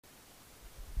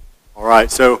right,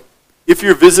 so if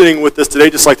you're visiting with us today,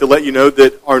 just like to let you know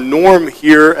that our norm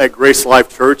here at Grace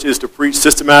Life Church is to preach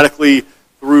systematically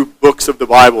through books of the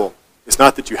Bible. It's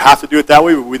not that you have to do it that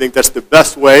way, but we think that's the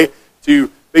best way to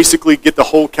basically get the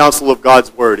whole counsel of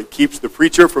God's Word. It keeps the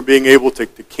preacher from being able to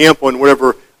camp on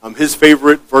whatever his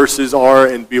favorite verses are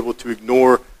and be able to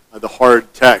ignore the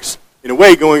hard text. In a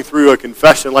way, going through a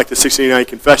confession like the 689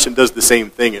 Confession does the same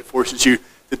thing. It forces you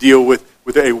to deal with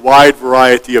a wide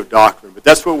variety of doctrine. But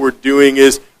that's what we're doing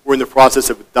is we're in the process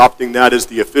of adopting that as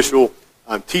the official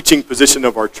teaching position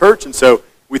of our church. And so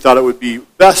we thought it would be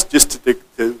best just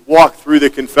to walk through the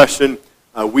confession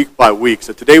week by week.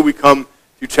 So today we come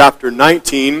to chapter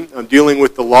 19, dealing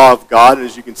with the law of God. And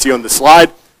as you can see on the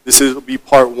slide, this will be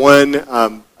part one,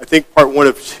 I think part one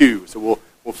of two. So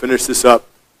we'll finish this up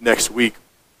next week.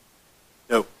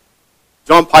 Now,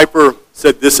 John Piper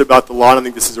said this about the law, and I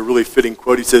think this is a really fitting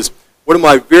quote. He says, "One of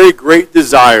my very great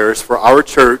desires for our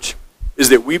church is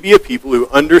that we be a people who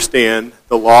understand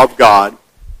the law of God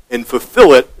and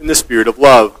fulfill it in the spirit of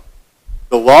love.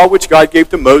 The law which God gave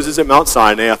to Moses at Mount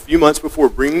Sinai a few months before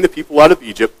bringing the people out of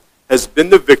Egypt has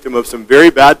been the victim of some very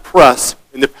bad press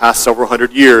in the past several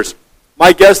hundred years.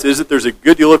 My guess is that there's a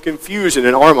good deal of confusion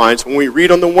in our minds when we read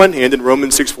on the one hand in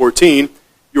Romans 6:14,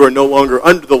 you are no longer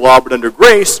under the law but under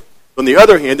grace. On the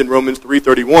other hand, in Romans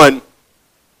 3:31,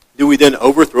 do we then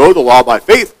overthrow the law by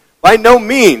faith? By no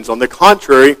means. On the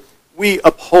contrary, we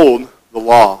uphold the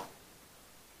law."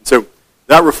 And so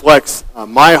that reflects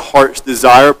my heart's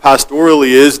desire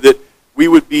pastorally is that we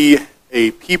would be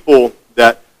a people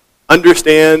that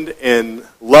understand and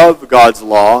love God's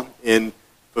law and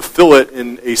fulfill it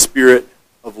in a spirit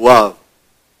of love.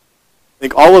 I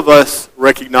think all of us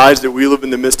recognize that we live in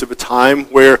the midst of a time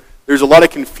where there's a lot of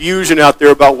confusion out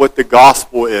there about what the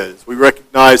gospel is. We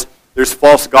recognize there's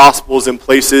false gospels in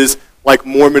places like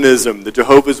Mormonism, the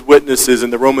Jehovah's Witnesses,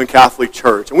 and the Roman Catholic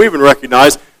Church. And we even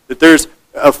recognize that there's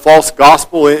a false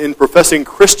gospel in professing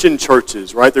Christian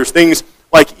churches, right? There's things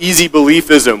like easy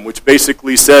beliefism, which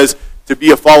basically says to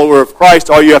be a follower of Christ,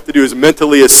 all you have to do is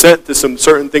mentally assent to some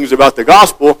certain things about the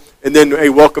gospel, and then a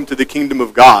welcome to the kingdom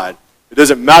of God. It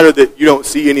doesn't matter that you don't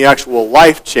see any actual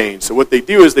life change. So what they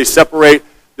do is they separate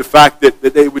the fact that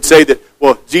they would say that,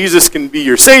 well, Jesus can be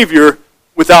your Savior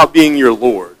without being your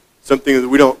Lord. Something that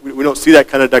we don't see that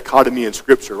kind of dichotomy in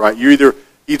Scripture, right?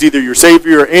 He's either your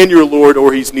Savior and your Lord,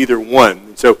 or he's neither one.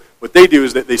 And so what they do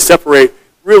is that they separate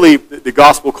really the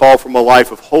gospel call from a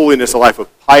life of holiness, a life of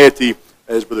piety,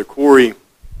 as Brother Corey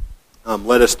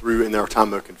led us through in our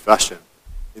time of confession.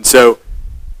 And so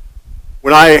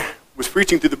when I was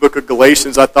preaching through the book of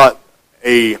Galatians, I thought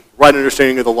a right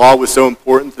understanding of the law was so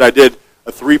important that I did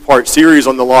a 3-part series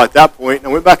on the law at that point. And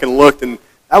I went back and looked, and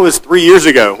that was 3 years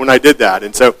ago when I did that.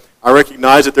 And so I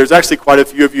recognize that there's actually quite a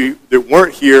few of you that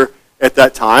weren't here at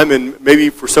that time, and maybe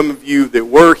for some of you that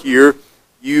were here,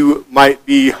 you might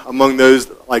be among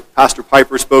those, like Pastor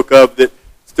Piper spoke of, that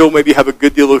still maybe have a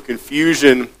good deal of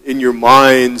confusion in your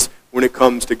minds when it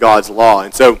comes to God's law.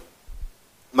 And so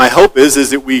my hope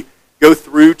is that we go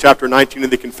through chapter 19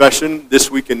 of the confession this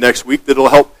week and next week, that it'll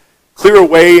help clear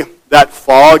away that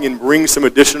fog and bring some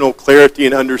additional clarity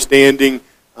and understanding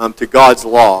to God's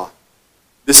law.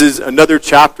 This is another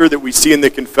chapter that we see in the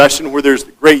confession where there's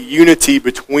great unity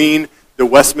between the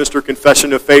Westminster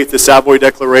Confession of Faith, the Savoy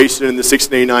Declaration, and the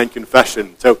 689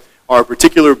 Confession. So our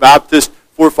particular Baptist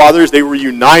forefathers, they were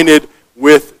united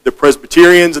with the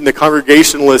Presbyterians and the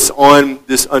Congregationalists on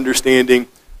this understanding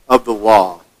of the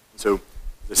law. So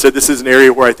as I said, this is an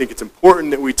area where I think it's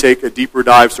important that we take a deeper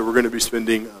dive, so we're going to be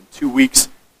spending 2 weeks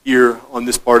here on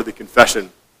this part of the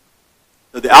confession.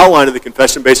 So the outline of the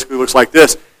confession basically looks like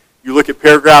this. You look at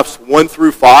paragraphs 1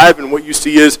 through 5, and what you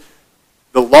see is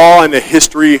the law and the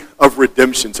history of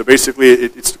redemption. So basically,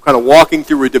 it's kind of walking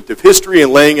through redemptive history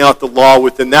and laying out the law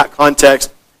within that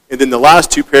context. And then the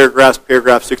last 2 paragraphs,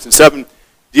 paragraphs 6 and 7,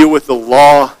 deal with the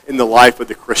law in the life of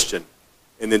the Christian.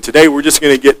 And then today, we're just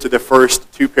going to get to the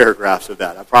first 2 paragraphs of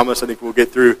that. I promise I think we'll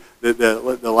get through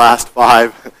the last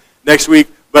 5 next week.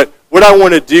 But what I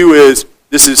want to do is,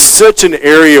 this is such an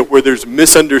area where there's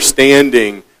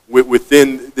misunderstanding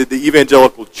within the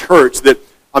evangelical church that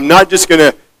I'm not just going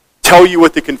to tell you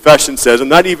what the confession says. I'm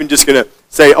not even just going to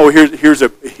say, oh, here's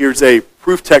a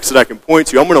proof text that I can point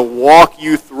to. I'm going to walk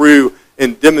you through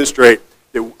and demonstrate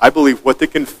that I believe what the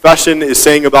confession is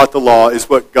saying about the law is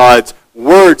what God's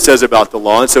Word says about the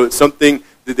law. And so it's something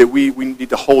that we need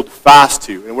to hold fast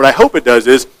to. And what I hope it does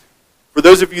is, for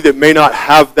those of you that may not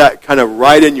have that kind of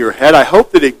right in your head, I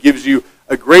hope that it gives you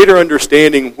a greater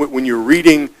understanding when you're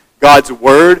reading God's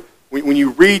Word. When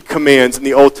you read commands in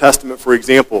the Old Testament, for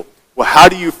example, well, how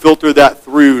do you filter that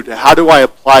through to how do I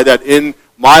apply that in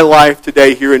my life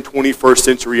today here in 21st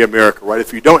century America, right?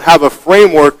 If you don't have a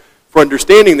framework for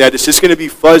understanding that, it's just going to be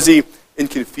fuzzy and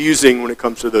confusing when it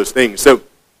comes to those things. So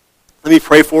let me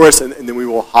pray for us, and then we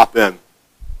will hop in.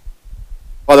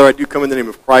 Father, I do come in the name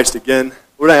of Christ again.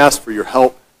 Lord, I ask for your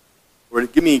help.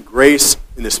 Lord, give me grace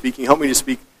in the speaking. Help me to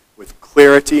speak with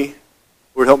clarity.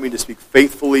 Lord, help me to speak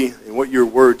faithfully in what your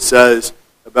word says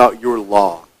about your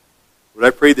law. Lord,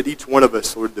 I pray that each one of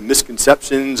us, Lord, the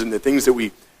misconceptions and the things that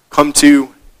we come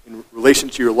to in relation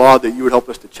to your law, that you would help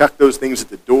us to check those things at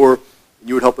the door, and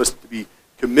you would help us to be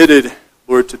committed,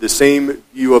 Lord, to the same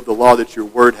view of the law that your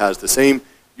word has, the same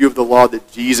view of the law that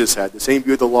Jesus had, the same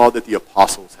view of the law that the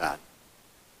apostles had.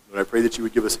 Lord, I pray that you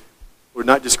would give us, Lord,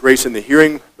 not just grace in the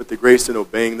hearing, but the grace in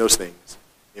obeying those things.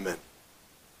 Amen.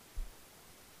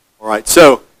 All right,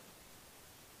 so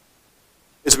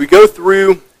as we go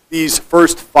through these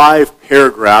first 5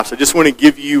 paragraphs, I just want to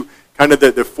give you kind of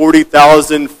the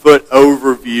 40,000-foot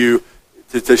overview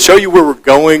to show you where we're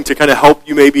going, to kind of help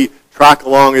you maybe track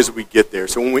along as we get there.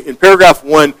 So in paragraph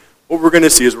 1, what we're going to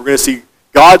see is we're going to see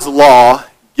God's law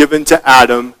given to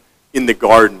Adam in the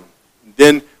garden. And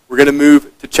then we're going to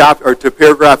move to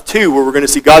paragraph 2, where we're going to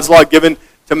see God's law given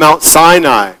to Mount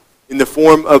Sinai in the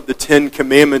form of the 10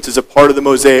 Commandments as a part of the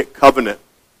Mosaic Covenant.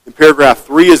 In paragraph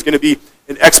 3 is going to be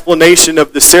an explanation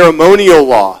of the ceremonial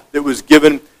law that was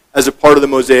given as a part of the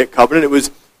Mosaic Covenant. It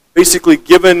was basically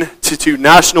given to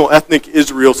national ethnic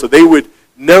Israel so they would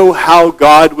know how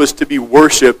God was to be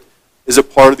worshipped as a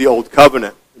part of the Old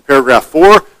Covenant. In paragraph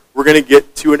 4, we're going to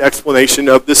get to an explanation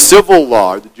of the civil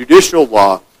law, the judicial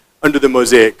law under the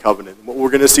Mosaic Covenant. And what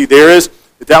we're going to see there is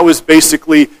that was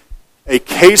basically a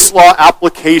case law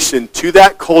application to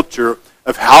that culture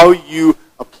of how you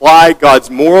apply God's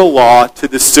moral law to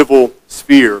the civil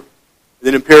sphere. And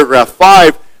then in paragraph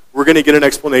 5, we're going to get an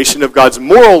explanation of God's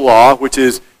moral law, which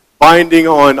is binding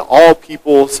on all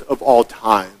peoples of all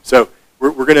time. So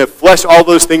we're going to flesh all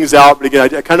those things out, but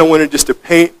again, I kind of wanted just to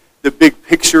paint the big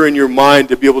picture in your mind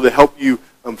to be able to help you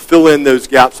fill in those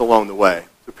gaps along the way.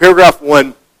 So paragraph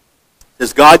 1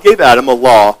 says, God gave Adam a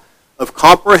law of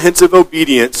comprehensive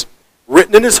obedience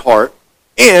written in his heart,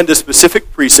 and a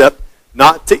specific precept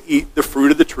not to eat the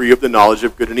fruit of the tree of the knowledge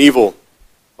of good and evil.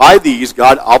 By these,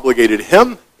 God obligated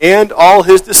him and all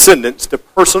his descendants to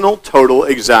personal, total,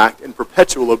 exact, and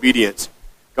perpetual obedience.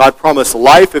 God promised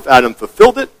life if Adam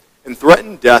fulfilled it, and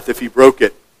threatened death if he broke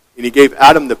it. And he gave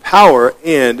Adam the power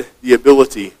and the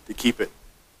ability to keep it.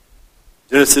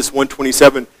 Genesis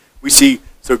 1:27, we see,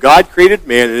 so God created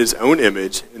man in his own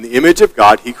image. In the image of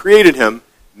God, he created him.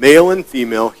 Male and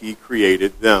female, he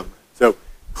created them. So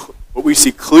what we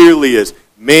see clearly is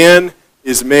man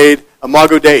is made,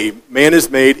 imago Dei, man is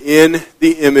made in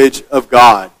the image of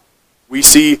God. We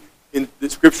see, in the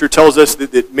Scripture tells us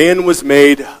that man was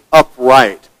made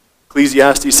upright.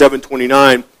 Ecclesiastes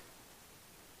 7:29,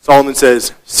 Solomon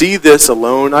says, see this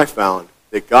alone I found,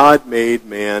 that God made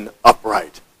man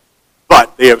upright,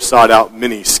 but they have sought out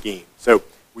many schemes. So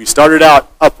we started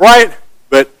out upright,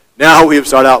 but now we have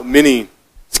sought out many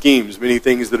schemes, many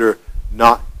things that are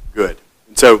not good.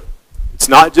 And so it's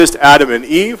not just Adam and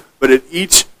Eve, but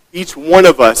each one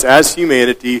of us as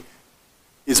humanity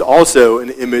is also an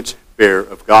image bearer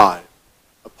of God.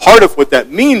 A part of what that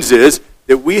means is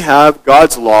that we have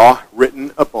God's law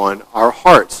written upon our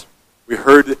hearts. We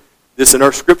heard this in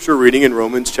our scripture reading in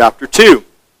Romans chapter 2.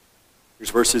 Here's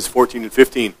verses 14 and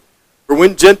 15. For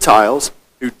when Gentiles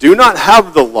who do not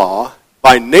have the law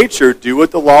by nature do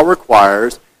what the law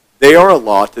requires, they are a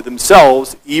law to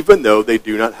themselves, even though they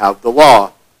do not have the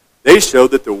law. They show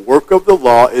that the work of the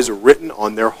law is written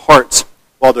on their hearts,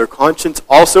 while their conscience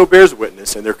also bears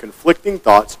witness, and their conflicting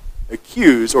thoughts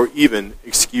accuse or even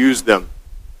excuse them.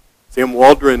 Sam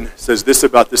Waldron says this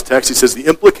about this text. He says, the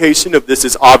implication of this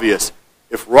is obvious.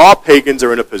 If raw pagans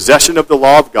are in a possession of the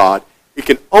law of God, it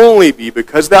can only be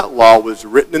because that law was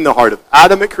written in the heart of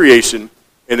Adam at creation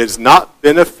and has not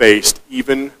been effaced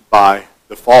even by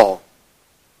the fall.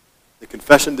 The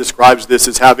confession describes this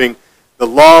as having the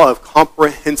law of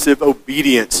comprehensive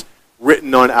obedience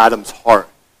written on Adam's heart.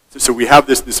 So we have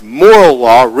this moral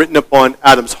law written upon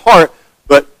Adam's heart,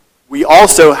 but we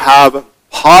also have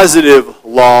positive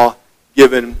law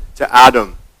given to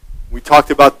Adam. We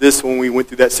talked about this when we went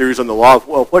through that series on the law of,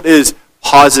 well, what is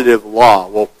positive law?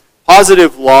 Well,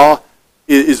 positive law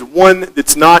is one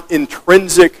that's not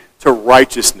intrinsic to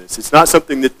righteousness. It's not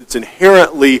something that's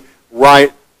inherently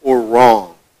right or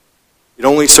wrong. It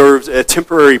only serves a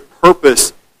temporary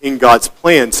purpose in God's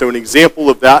plan. So an example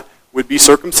of that would be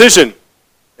circumcision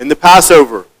in the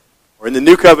Passover, or in the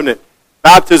New Covenant,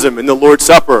 baptism in the Lord's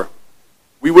Supper.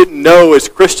 We wouldn't know as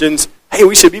Christians, hey,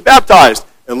 we should be baptized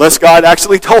unless God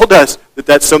actually told us that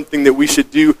that's something that we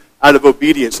should do out of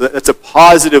obedience. So that's a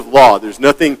positive law. There's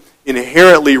nothing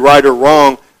inherently right or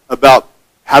wrong about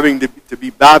having to be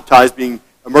baptized, being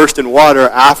immersed in water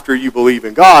after you believe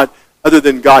in God, other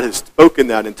than God has spoken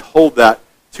that and told that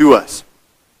to us.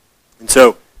 And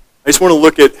so I just want to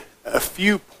look at a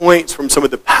few points from some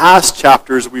of the past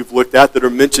chapters we've looked at that are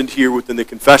mentioned here within the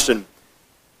confession.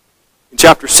 In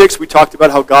chapter 6, we talked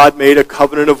about how God made a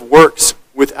covenant of works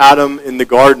with Adam in the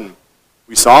garden.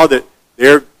 We saw that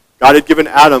there God had given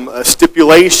Adam a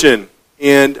stipulation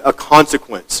and a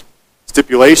consequence.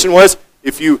 Stipulation was,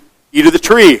 if you eat of the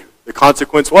tree, the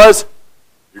consequence was,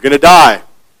 you're going to die.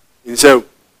 And so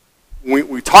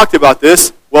we talked about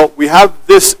this. Well, we have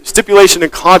this stipulation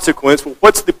and consequence. Well,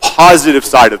 what's the positive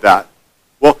side of that?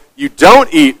 Well, you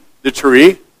don't eat the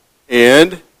tree,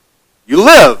 and you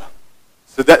live.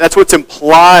 So that's what's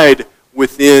implied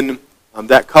within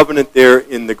that covenant there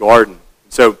in the garden.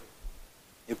 So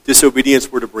if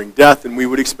disobedience were to bring death, then we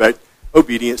would expect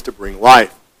obedience to bring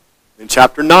life. In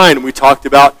chapter 9, we talked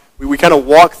about, we kind of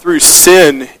walked through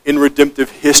sin in redemptive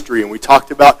history, and we talked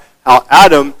about how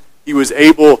Adam, he was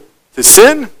able to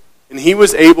sin, and he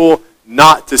was able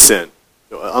not to sin.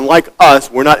 So unlike us,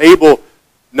 we're not able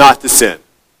not to sin.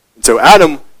 And so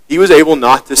Adam, he was able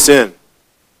not to sin.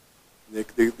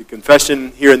 The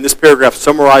confession here in this paragraph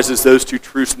summarizes those two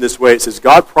truths in this way. It says,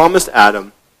 God promised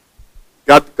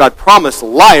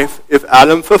life if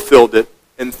Adam fulfilled it,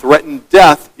 and threatened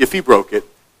death if he broke it,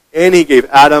 and he gave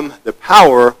Adam the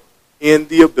power and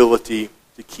the ability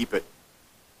to keep it.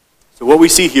 So what we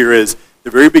see here is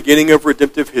the very beginning of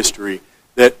redemptive history,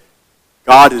 that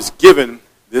God has given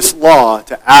this law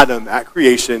to Adam at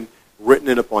creation, written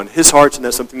it upon his hearts, and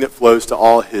that's something that flows to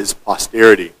all his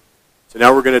posterity. So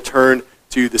now we're going to turn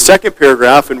to the second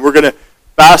paragraph, and we're going to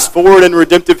fast forward in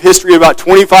redemptive history about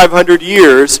 2,500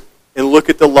 years and look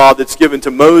at the law that's given to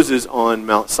Moses on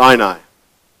Mount Sinai.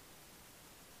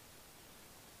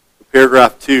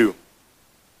 Paragraph 2.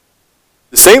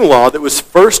 The same law that was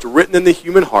first written in the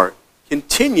human heart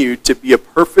continued to be a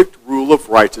perfect rule of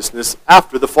righteousness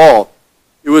after the fall.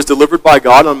 It was delivered by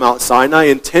God on Mount Sinai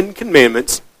in 10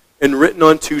 commandments and written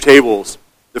on 2 tables.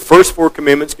 The first 4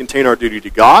 commandments contain our duty to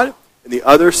God, and the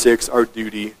other 6 our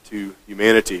duty to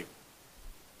humanity.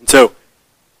 And so,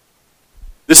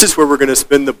 this is where we're going to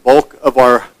spend the bulk of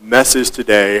our message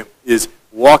today, is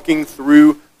walking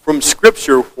through from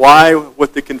Scripture why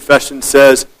what the confession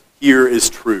says here is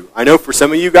true. I know for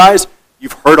some of you guys,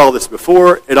 you've heard all this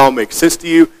before. It all makes sense to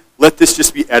you. Let this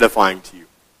just be edifying to you.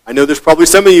 I know there's probably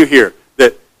some of you here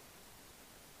that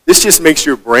this just makes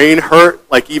your brain hurt,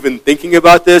 like even thinking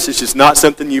about this. It's just not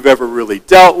something you've ever really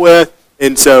dealt with.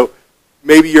 And so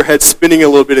maybe your head's spinning a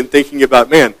little bit and thinking about,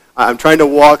 man, I'm trying to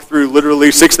walk through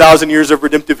literally 6,000 years of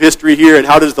redemptive history here, and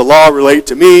how does the law relate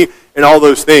to me, and all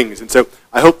those things. And so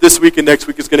I hope this week and next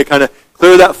week is going to kind of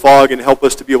clear that fog and help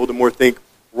us to be able to more think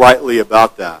rightly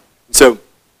about that. And so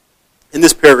in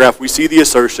this paragraph, we see the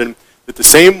assertion that the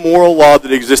same moral law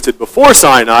that existed before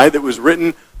Sinai, that was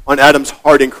written on Adam's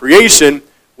heart in creation,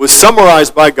 was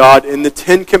summarized by God in the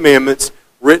 10 commandments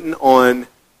written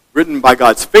by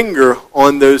God's finger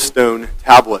on those stone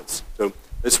tablets. So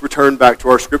let's return back to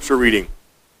our scripture reading.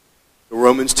 So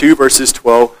Romans 2, verses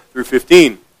 12 through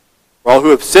 15. For all who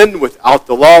have sinned without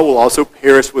the law will also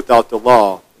perish without the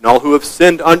law, and all who have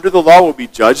sinned under the law will be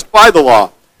judged by the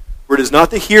law. For it is not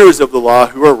the hearers of the law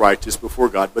who are righteous before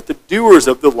God, but the doers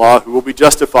of the law who will be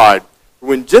justified. For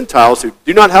when Gentiles who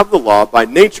do not have the law by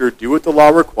nature do what the law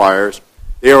requires,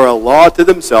 they are a law to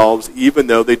themselves, even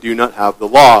though they do not have the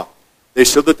law. They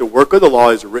show that the work of the law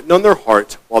is written on their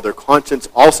hearts, while their conscience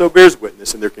also bears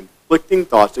witness, and their conflicting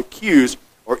thoughts accuse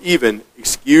or even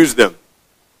excuse them.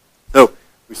 So,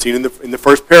 we've seen in the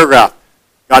first paragraph,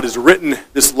 God has written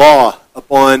this law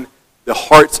upon the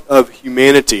hearts of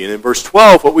humanity. And in verse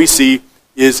 12, what we see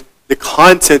is the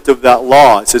content of that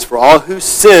law. It says, for all who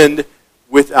sinned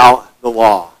without the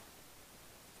law.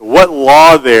 So what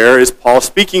law there is Paul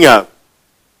speaking of?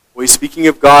 Well, he's speaking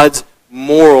of God's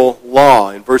moral law.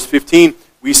 In verse 15,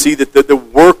 we see that the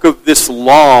work of this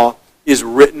law is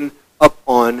written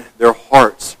upon their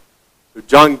hearts. So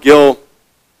John Gill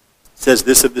says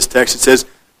this of this text. It says,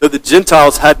 though the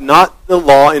Gentiles had not the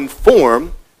law in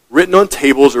form, written on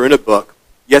tables or in a book,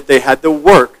 yet they had the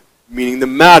work, meaning the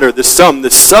matter, the sum, the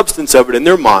substance of it in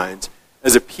their minds,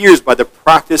 as appears by the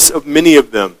practice of many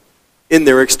of them in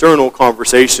their external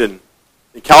conversation.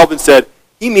 And Calvin said,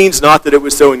 he means not that it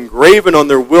was so engraven on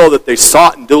their will that they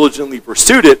sought and diligently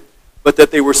pursued it, but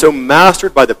that they were so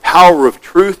mastered by the power of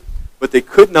truth, but they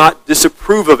could not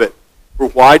disapprove of it. For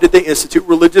why did they institute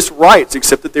religious rites,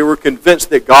 except that they were convinced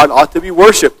that God ought to be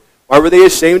worshipped, Why were they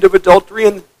ashamed of adultery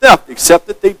and theft, except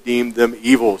that they deemed them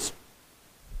evils?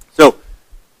 So,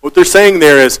 what they're saying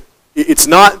there is, it's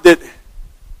not that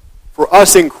for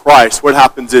us in Christ, what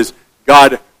happens is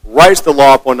God writes the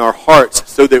law upon our hearts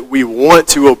so that we want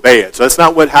to obey it. So that's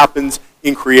not what happens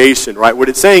in creation, right? What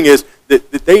it's saying is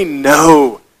that they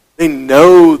know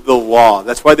the law.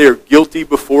 That's why they are guilty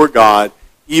before God,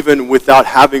 even without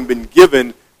having been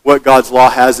given what God's law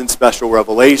has in special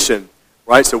revelation,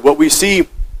 right? So what we see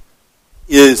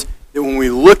is that when we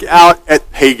look out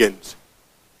at pagans,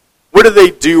 what do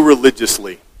they do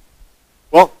religiously?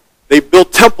 Well, they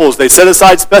build temples, they set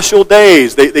aside special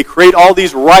days, they create all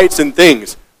these rites and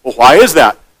things. Well, why is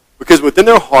that? Because within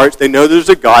their hearts, they know there's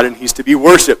a God and he's to be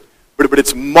worshipped. But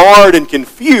it's marred and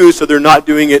confused, so they're not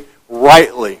doing it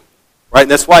rightly. Right?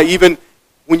 And that's why even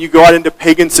when you go out into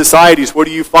pagan societies, what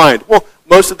do you find? Well,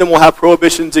 most of them will have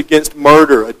prohibitions against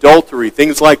murder, adultery,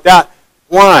 things like that.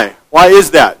 Why? Why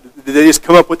is that? Did they just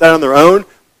come up with that on their own?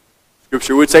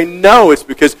 Scripture would say no. It's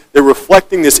because they're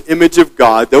reflecting this image of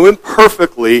God, though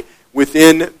imperfectly,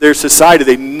 within their society.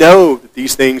 They know that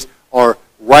these things are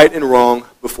right and wrong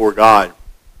before God.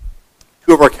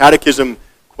 Two of our catechism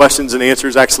questions and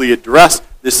answers actually address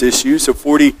this issue. So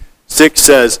 46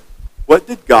 says, what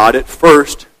did God at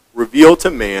first reveal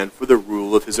to man for the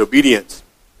rule of his obedience?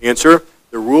 Answer,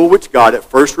 the rule which God at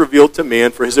first revealed to man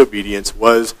for his obedience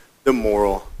was the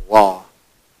moral law.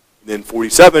 And then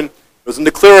 47 goes on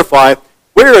to clarify,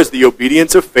 where is the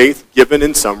obedience of faith given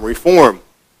in summary form?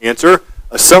 Answer,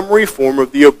 a summary form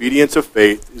of the obedience of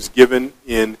faith is given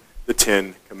in the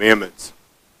Ten Commandments.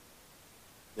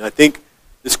 And I think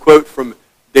this quote from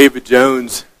David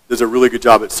Jones does a really good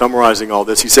job at summarizing all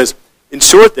this. He says, in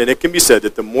short then, it can be said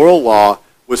that the moral law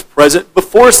was present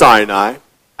before Sinai,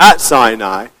 at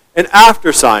Sinai, and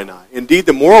after Sinai. Indeed,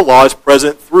 the moral law is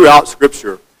present throughout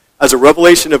Scripture. As a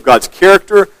revelation of God's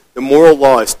character, the moral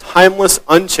law is timeless,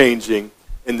 unchanging,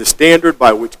 and the standard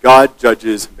by which God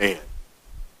judges man.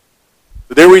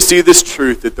 So there we see this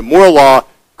truth that the moral law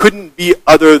couldn't be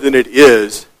other than it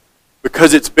is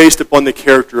because it's based upon the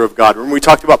character of God. When we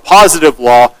talked about positive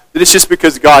law, that it's just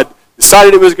because God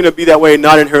decided it was going to be that way and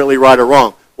not inherently right or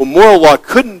wrong. Well, moral law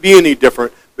couldn't be any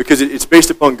different because it's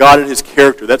based upon God and his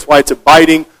character. That's why it's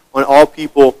abiding on all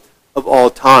people of all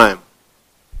time.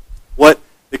 What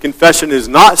the confession is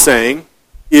not saying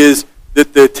is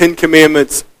that the Ten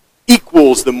Commandments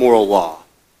equals the moral law.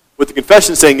 What the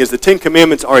confession is saying is the Ten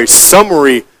Commandments are a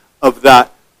summary of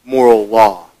that moral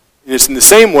law. And it's in the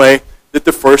same way that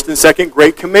the first and second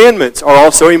great commandments are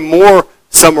also a more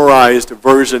summarized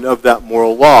version of that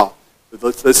moral law.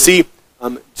 Let's see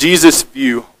Jesus'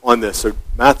 view on this. So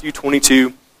Matthew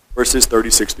 22, verses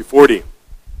 36 to 40.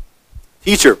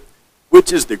 Teacher,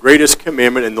 which is the greatest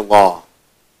commandment in the law?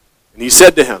 And he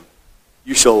said to him,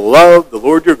 you shall love the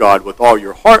Lord your God with all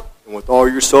your heart, and with all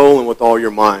your soul, and with all your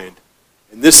mind.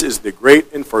 And this is the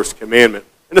great and first commandment.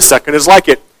 And the second is like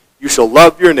it. You shall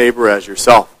love your neighbor as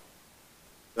yourself.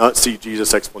 Now let's see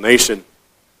Jesus' explanation.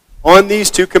 On these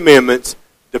two commandments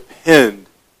depend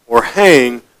or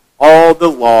hang all the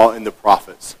law and the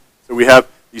prophets. So we have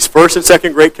these first and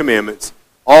second great commandments.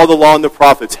 All the law and the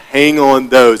prophets hang on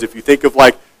those. If you think of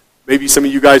like maybe some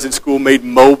of you guys in school made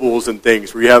mobiles and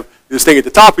things where you have this thing at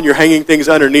the top and you're hanging things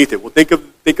underneath it. Well, think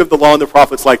of the law and the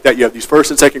prophets like that. You have these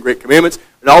first and second great commandments,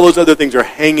 and all those other things are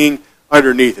hanging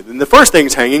underneath it. And the first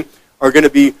things hanging are going to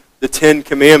be the Ten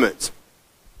Commandments.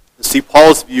 Let's see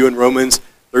Paul's view in Romans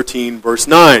 13, verse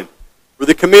 9. For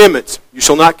the commandments, you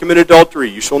shall not commit adultery,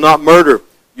 you shall not murder,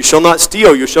 you shall not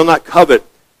steal, you shall not covet,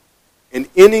 and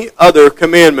any other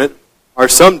commandment are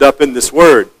summed up in this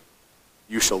word.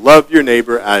 You shall love your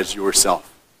neighbor as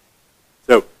yourself.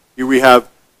 So here we have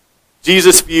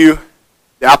Jesus' view.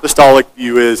 The apostolic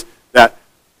view is that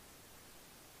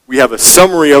we have a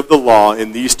summary of the law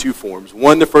in these two forms.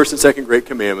 One, the first and second great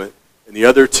commandment, and the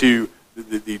other two,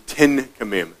 the Ten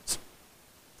Commandments.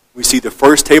 We see the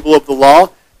first table of the law,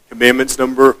 commandments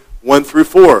number 1 through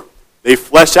 4. They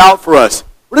flesh out for us,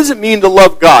 what does it mean to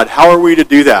love God? How are we to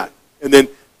do that? And then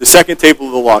the second table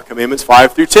of the law, commandments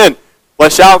 5 through 10.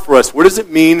 Flesh out for us, what does it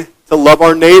mean to love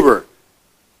our neighbor?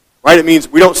 Right? It means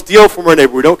we don't steal from our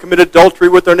neighbor. We don't commit adultery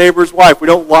with our neighbor's wife. We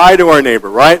don't lie to our neighbor,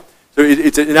 right? So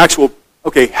it's an actual,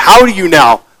 okay, how do you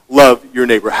now love your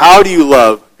neighbor? How do you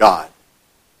love God?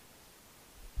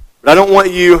 But I don't want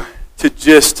you to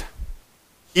just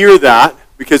hear that,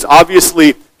 because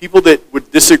obviously people that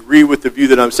would disagree with the view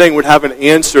that I'm saying would have an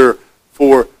answer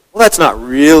for, well, that's not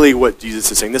really what Jesus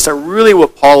is saying. That's not really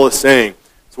what Paul is saying.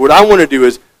 So what I want to do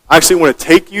is I actually want to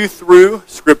take you through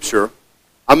Scripture.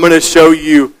 I'm going to show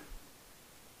you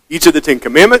each of the Ten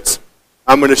Commandments.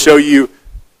 I'm going to show you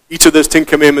each of those 10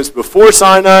 commandments before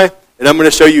Sinai, and I'm going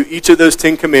to show you each of those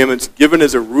 10 commandments given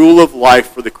as a rule of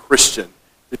life for the Christian,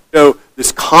 to show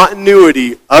this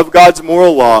continuity of God's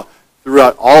moral law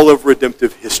throughout all of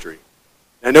redemptive history.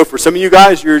 And I know for some of you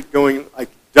guys, you're going like,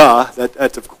 duh,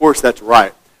 that's of course that's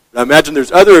right. But I imagine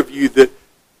there's other of you that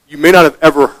you may not have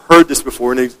ever heard this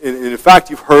before, and in fact,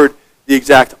 you've heard the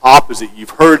exact opposite. You've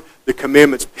heard the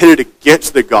commandments pitted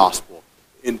against the gospel.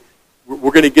 And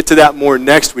we're going to get to that more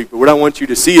next week, but what I want you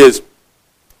to see is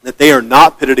that they are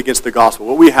not pitted against the gospel.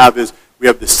 What we have is we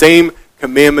have the same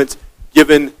commandments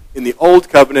given in the Old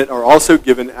Covenant are also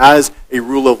given as a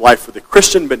rule of life for the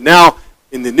Christian, but now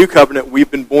in the New Covenant,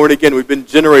 we've been born again. We've been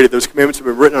generated. Those commandments have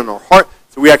been written on our heart,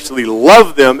 so we actually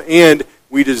love them, and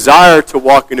we desire to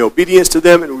walk in obedience to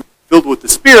them, and we're filled with the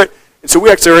Spirit, and so we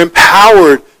actually are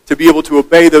empowered to be able to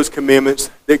obey those commandments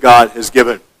that God has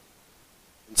given.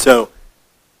 And so,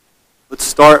 let's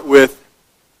start with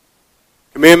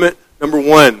commandment number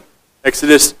 1,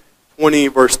 Exodus 20,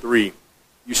 verse 3.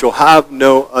 You shall have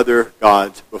no other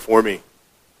gods before me.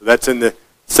 So that's in the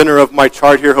center of my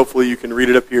chart here. Hopefully you can read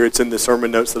it up here. It's in the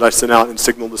sermon notes that I sent out and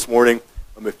signaled this morning,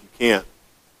 if you can't.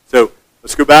 So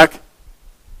let's go back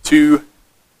to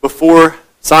before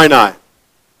Sinai.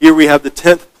 Here we have the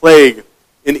 10th plague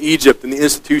in Egypt and the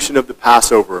institution of the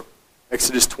Passover.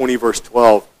 Exodus 20, verse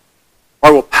 12.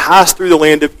 I will pass through the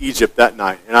land of Egypt that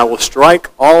night, and I will strike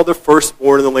all the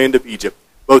firstborn in the land of Egypt,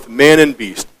 both man and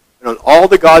beast. And on all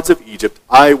the gods of Egypt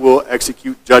I will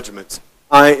execute judgments.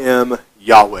 I am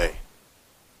Yahweh.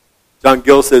 John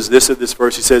Gill says this of this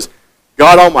verse. He says,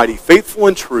 God Almighty, faithful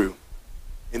and true,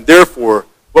 and therefore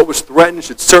what was threatened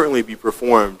should certainly be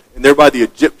performed, and thereby the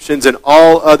Egyptians and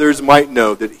all others might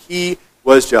know that he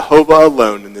was Jehovah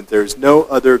alone, and that there is no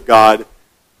other God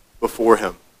before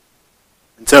him.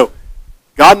 And so,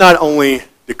 God not only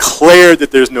declared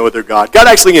that there's no other God, God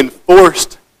actually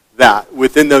enforced that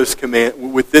within those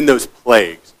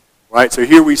plagues. Right? So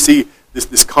here we see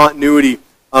this continuity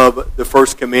of the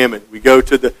first commandment. We go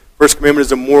to the first commandment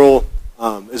as a moral,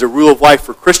 as a rule of life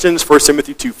for Christians, 1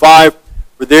 Timothy 2:5.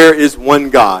 For there is one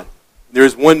God. There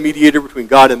is one mediator between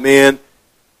God and man,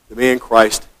 the man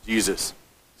Christ Jesus.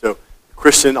 So the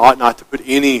Christian ought not to put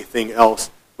anything else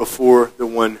before the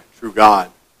one true God.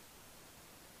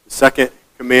 The second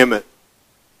commandment,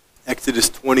 Exodus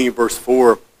 20, verse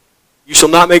 4. You shall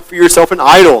not make for yourself an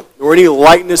idol, nor any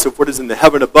likeness of what is in the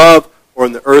heaven above, or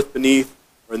in the earth beneath,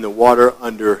 or in the water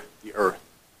under the earth.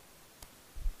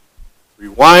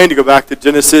 Rewind to go back to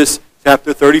Genesis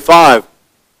chapter 35.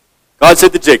 God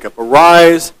said to Jacob,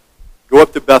 arise, go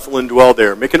up to Bethel and dwell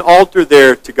there. Make an altar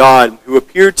there to God who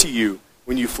appeared to you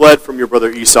when you fled from your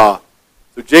brother Esau.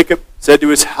 So Jacob said to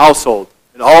his household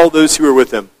and all those who were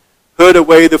with him, put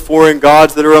away the foreign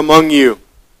gods that are among you,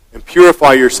 and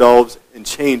purify yourselves and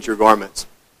change your garments.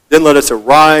 Then let us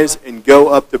arise and go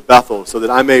up to Bethel, so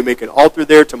that I may make an altar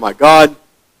there to my God,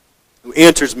 who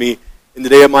answers me in the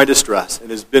day of my distress, and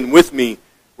has been with me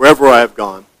wherever I have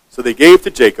gone. So they gave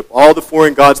to Jacob all the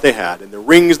foreign gods they had, and the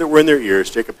rings that were in their ears.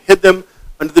 Jacob hid them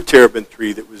under the terebinth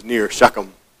tree that was near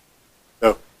Shechem.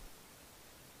 So,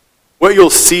 what you'll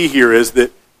see here is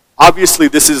that obviously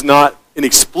this is not an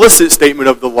explicit statement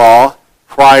of the law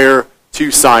prior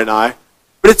to Sinai,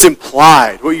 but it's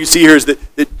implied. What you see here is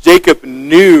that Jacob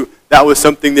knew that was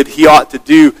something that he ought to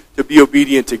do to be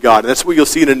obedient to God. And that's what you'll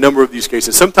see in a number of these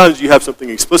cases. Sometimes you have something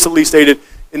explicitly stated,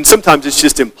 and sometimes it's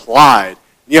just implied.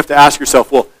 And you have to ask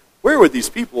yourself, well, where were these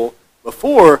people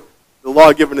before the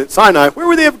law given at Sinai? Where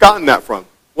would they have gotten that from?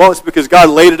 Well, it's because God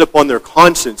laid it upon their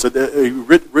conscience,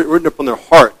 written upon their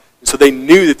heart, and so they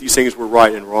knew that these things were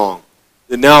right and wrong.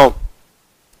 And now,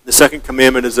 the second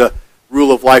commandment is a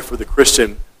rule of life for the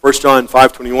Christian. 1 John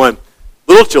 5:21,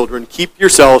 little children, keep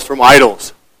yourselves from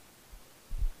idols.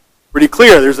 Pretty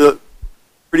clear. There's a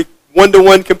pretty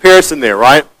one-to-one comparison there,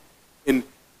 right? And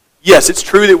yes, it's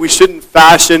true that we shouldn't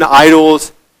fashion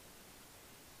idols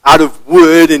out of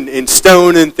wood and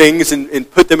stone and things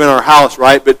and put them in our house,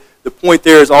 right? But the point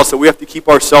there is also we have to keep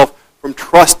ourselves from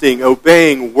trusting,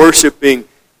 obeying, worshiping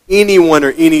anyone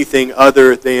or anything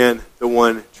other than the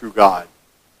one true God.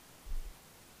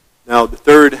 Now, the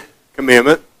third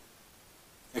commandment,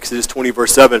 Exodus 20,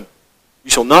 verse 7, you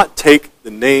shall not take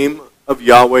the name of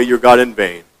Yahweh your God in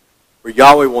vain, for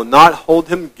Yahweh will not hold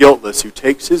him guiltless who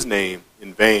takes his name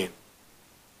in vain.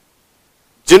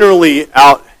 Generally,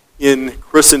 out in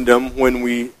Christendom, when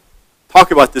we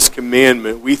talk about this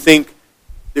commandment, we think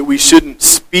that we shouldn't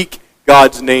speak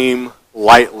God's name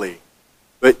lightly.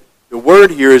 But the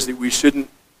word here is that we shouldn't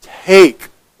take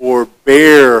or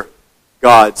bear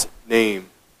God's name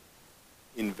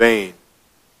in vain.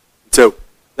 So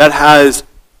that has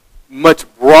much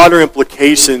broader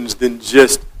implications than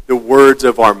just the words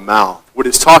of our mouth. What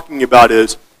it's talking about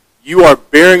is you are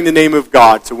bearing the name of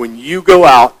God. So when you go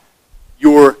out,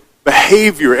 your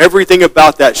behavior, everything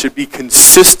about that should be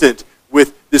consistent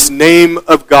with this name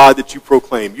of God that you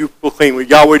proclaim. You proclaim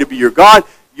Yahweh to be your God.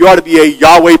 You ought to be a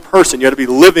Yahweh person. You ought to be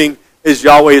living as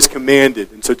Yahweh has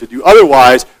commanded. And so to do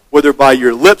otherwise, whether by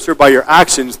your lips or by your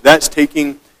actions, that's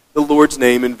taking the Lord's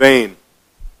name in vain.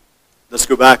 Let's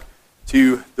go back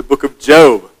to the book of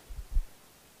Job.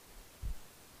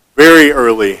 Very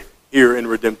early here in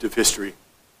redemptive history.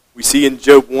 We see in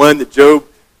Job 1 that Job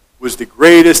was the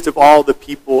greatest of all the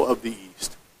people of the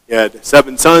East. He had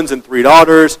 7 sons and 3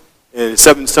 daughters, and his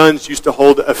 7 sons used to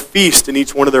hold a feast in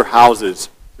each one of their houses.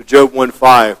 So Job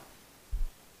 1:5.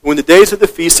 When the days of the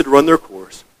feast had run their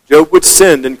course, Job would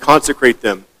send and consecrate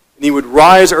them, and he would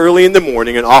rise early in the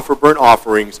morning and offer burnt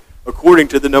offerings according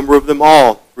to the number of them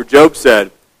all. For Job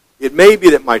said, "It may be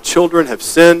that my children have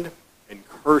sinned and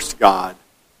cursed God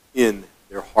in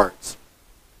their hearts."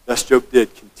 Thus Job did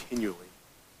continually.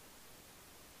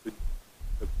 A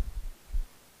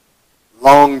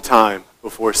long time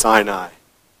before Sinai,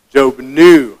 Job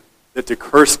knew that to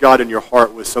curse God in your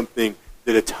heart was something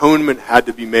that atonement had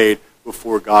to be made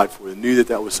before God for. He knew that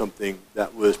that was something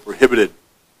that was prohibited.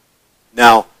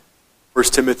 Now,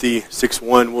 1 Timothy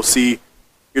 6:1, we'll see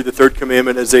here the third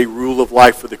commandment as a rule of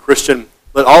life for the Christian.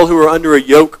 Let all who are under a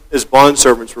yoke as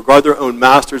bondservants regard their own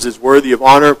masters as worthy of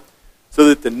honor, so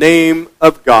that the name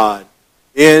of God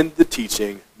and the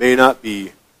teaching may not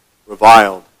be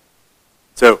reviled.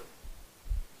 So,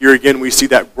 here again we see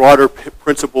that broader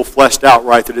principle fleshed out,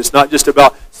 right? That it's not just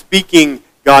about speaking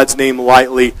God's name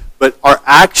lightly, but our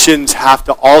actions have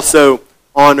to also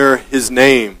honor his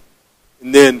name.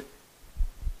 And then,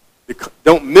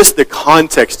 don't miss the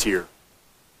context here.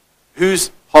 Who's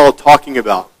Paul talking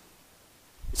about?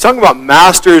 He's talking about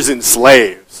masters and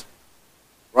slaves,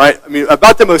 right? I mean,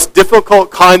 about the most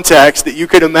difficult context that you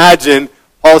could imagine,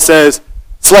 Paul says,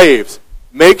 slaves,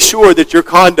 make sure that your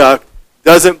conduct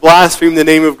doesn't blaspheme the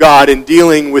name of God in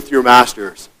dealing with your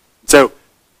masters. So,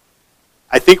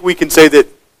 I think we can say that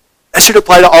should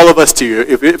apply to all of us too.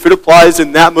 If it applies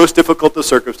in that most difficult of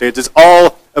circumstances,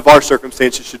 all of our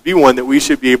circumstances should be one that we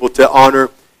should be able to honor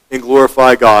and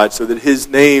glorify God so that his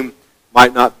name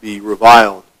might not be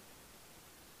reviled.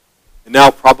 And now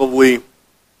probably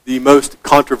the most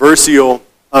controversial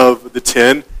of the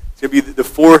 10 is going to be the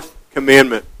fourth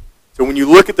commandment. So when you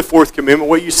look at the fourth commandment,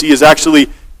 what you see is actually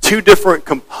 2 different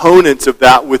components of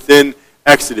that within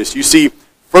Exodus. You see,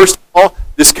 first of all,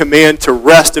 this command to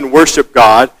rest and worship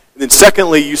God. And then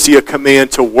secondly, you see a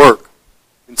command to work.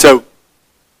 And so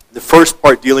the first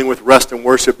part dealing with rest and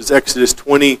worship is Exodus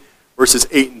 20, verses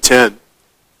 8 and 10.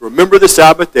 Remember the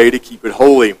Sabbath day to keep it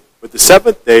holy. But the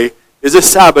seventh day is a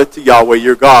Sabbath to Yahweh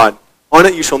your God. On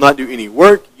it you shall not do any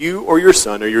work, you or your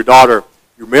son or your daughter,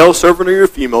 your male servant or your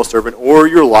female servant, or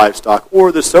your livestock,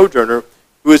 or the sojourner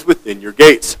who is within your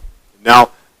gates.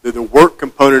 Now, the work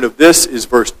component of this is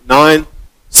verse 9.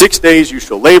 6 days you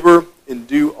shall labor and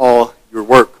do all your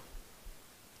work.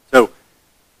 So,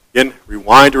 again,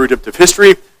 rewind to redemptive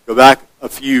history. Go back a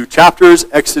few chapters,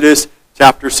 Exodus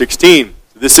chapter 16.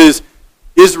 So this is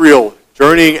Israel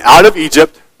journeying out of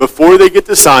Egypt before they get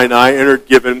to Sinai and are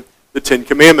given the 10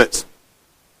 Commandments.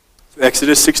 So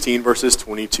Exodus 16, verses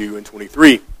 22 and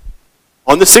 23.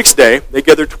 On the 6th day, they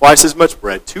gathered twice as much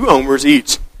bread, 2 omers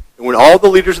each. And when all the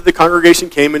leaders of the congregation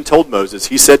came and told Moses,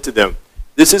 he said to them,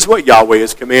 "This is what Yahweh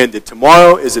has commanded.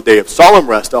 Tomorrow is a day of solemn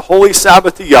rest, a holy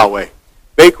Sabbath to Yahweh.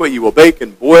 Bake what you will bake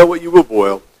and boil what you will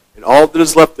boil, and all that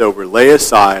is left over lay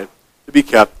aside to be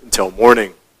kept until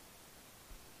morning."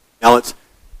 Now let's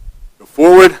go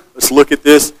forward. Let's look at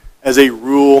this as a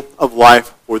rule of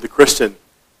life for the Christian.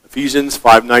 Ephesians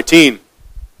 5:19.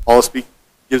 Paul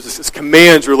gives us his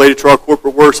commands related to our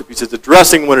corporate worship. He says,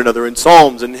 addressing one another in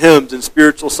psalms and hymns and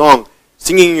spiritual song,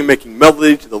 singing and making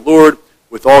melody to the Lord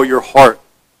with all your heart.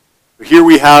 So here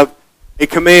we have a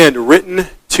command written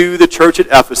to the church at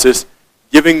Ephesus,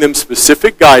 giving them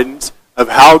specific guidance of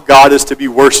how God is to be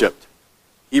worshipped.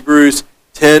 Hebrews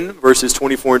 10, verses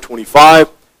 24 and 25.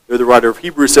 There the writer of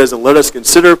Hebrews says, "And let us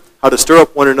consider how to stir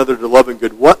up one another to love and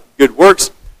good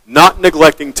works, not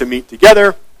neglecting to meet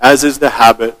together, as is the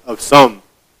habit of some."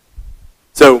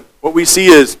 So what we see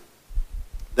is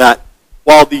that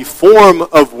while the form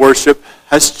of worship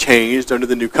has changed under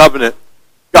the new covenant,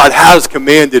 God has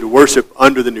commanded worship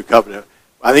under the new covenant.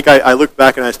 I think I looked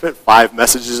back and I spent 5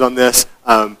 messages on this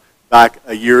back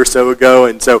a year or so ago.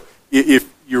 And so if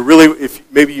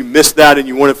maybe you missed that and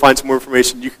you want to find some more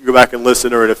information, you can go back and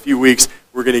listen. Or in a few weeks,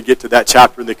 we're going to get to that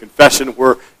chapter in the confession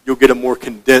where you'll get a more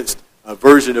condensed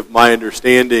version of my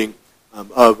understanding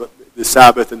of the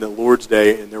Sabbath and the Lord's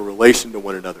Day and their relation to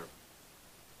one another.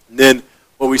 And then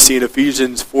what we see in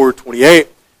Ephesians 4:28,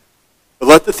 but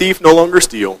let the thief no longer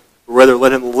steal, but rather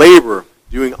let him labor,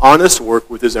 doing honest work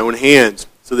with his own hands,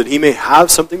 so that he may have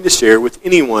something to share with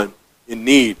anyone in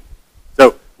need.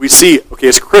 So we see, okay,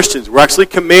 as Christians, we're actually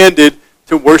commanded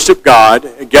to worship God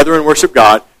and gather and worship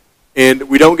God, and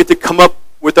we don't get to come up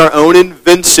with our own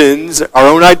inventions, our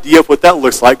own idea of what that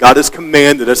looks like. God has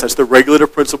commanded us. That's the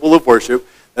regulative principle of worship.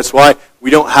 That's why we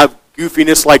don't have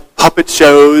goofiness like puppet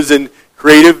shows and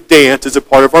creative dance as a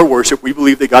part of our worship. We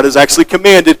believe that God has actually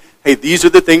commanded, hey, these are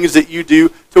the things that you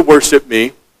do to worship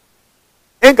me.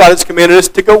 And God has commanded us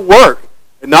to go work,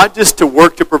 and not just to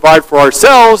work to provide for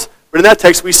ourselves, but in that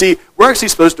text we see we're actually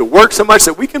supposed to work so much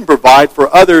that we can provide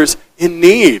for others in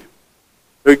need.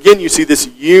 So again, you see this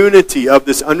unity of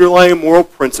this underlying moral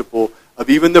principle of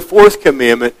even the fourth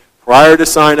commandment prior to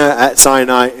Sinai, at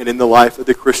Sinai, and in the life of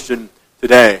the Christian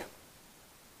today.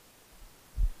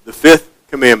 The fifth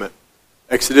commandment,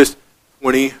 Exodus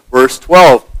 20, verse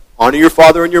 12. Honor your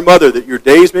father and your mother, that your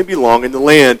days may be long in the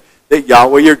land that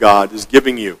Yahweh your God is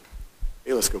giving you.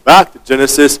 Okay, let's go back to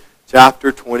Genesis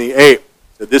chapter 28.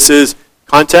 So this is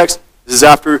context. This is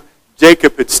after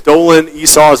Jacob had stolen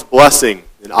Esau's blessing.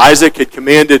 And Isaac had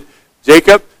commanded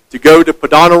Jacob to go to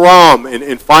Padan Aram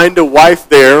and find a wife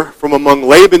there from among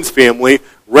Laban's family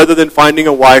rather than finding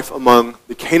a wife among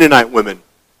the Canaanite women.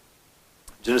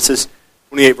 Genesis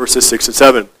 28, verses 6 and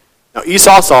 7. Now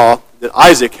Esau saw that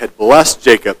Isaac had blessed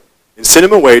Jacob and sent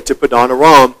him away to Padan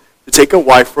Aram to take a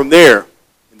wife from there.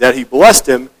 And that he blessed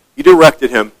him, he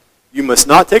directed him, you must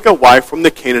not take a wife from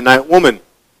the Canaanite woman.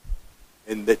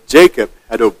 And that Jacob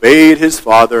had obeyed his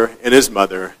father and his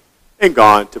mother and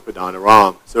gone to Padan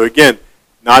Aram. So again,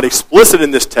 not explicit in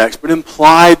this text, but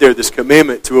implied there, this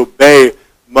commandment to obey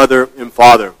mother and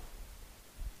father.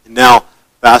 And now,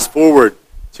 fast forward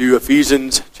to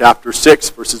Ephesians chapter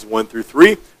 6, verses 1 through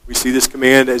 3. We see this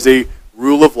command as a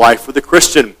rule of life for the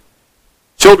Christian.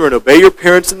 Children, obey your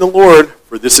parents in the Lord,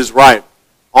 for this is right.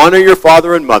 Honor your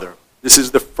father and mother. This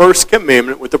is the first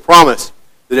commandment with the promise,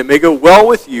 that it may go well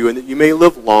with you and that you may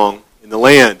live long in the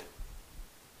land.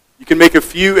 You can make a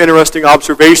few interesting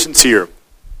observations here.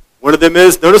 One of them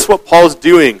is, notice what Paul's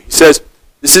doing. He says,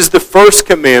 this is the first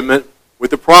commandment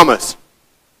with a promise.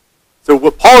 So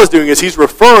what Paul is doing is he's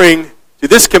referring to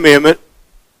this commandment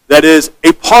that is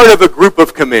a part of a group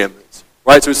of commandments.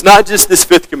 Right? So it's not just this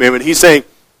fifth commandment. He's saying,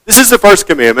 this is the first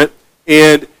commandment,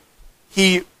 and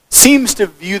he seems to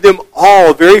view them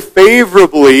all very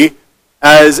favorably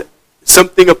as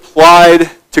something applied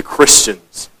to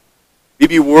Christians.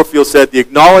 B.B. Warfield said, the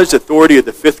acknowledged authority of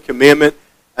the fifth commandment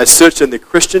as such in the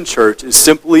Christian church is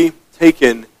simply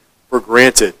taken for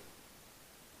granted.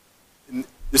 And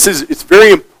it's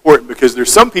very important because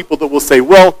there's some people that will say,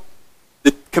 well,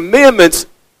 the commandments,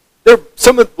 the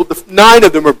 9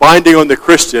 of them are binding on the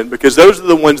Christian because those are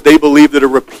the ones they believe that are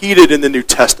repeated in the New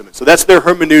Testament. So that's their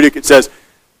hermeneutic. It says,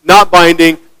 not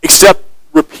binding except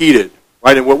repeated.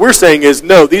 Right? And what we're saying is,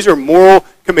 no, these are moral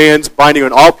commands binding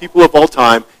on all people of all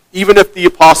time. Even if the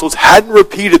apostles hadn't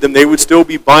repeated them, they would still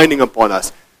be binding upon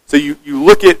us. So you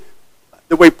look at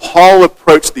the way Paul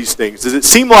approached these things. Does it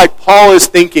seem like Paul is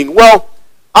thinking, well,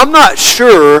 I'm not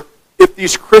sure if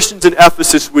these Christians in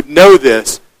Ephesus would know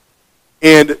this,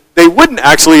 and they wouldn't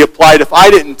actually apply it if I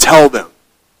didn't tell them?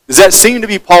 Does that seem to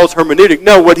be Paul's hermeneutic?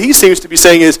 No, what he seems to be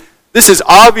saying is, this is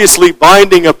obviously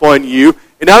binding upon you,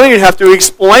 and I don't even have to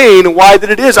explain why that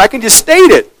it is. I can just state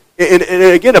it. And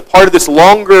again, a part of this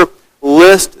longer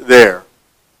list there.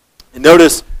 And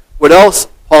notice what else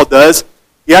Paul does.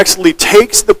 He actually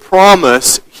takes the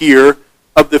promise here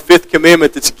of the fifth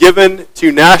commandment that's given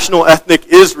to national ethnic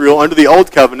Israel under the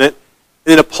Old Covenant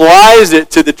and then applies it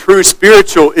to the true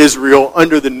spiritual Israel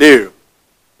under the New.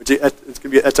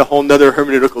 That's a whole other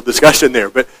hermeneutical discussion there.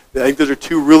 But I think those are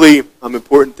two really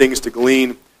important things to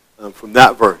glean from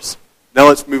that verse. Now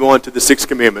let's move on to the sixth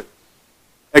commandment.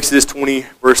 Exodus 20,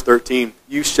 verse 13.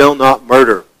 You shall not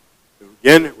murder. So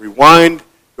again, rewind,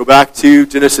 go back to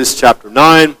Genesis chapter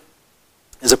 9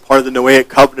 as a part of the Noahic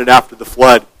covenant after the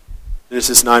flood.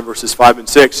 Genesis 9, verses 5 and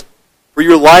 6. For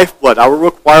your lifeblood I will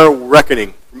require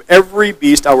reckoning. From every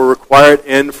beast I will require it,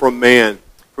 and from man.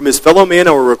 From his fellow man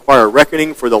I will require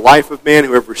reckoning. For the life of man,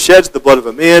 whoever sheds the blood of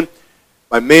a man,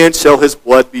 by man shall his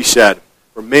blood be shed.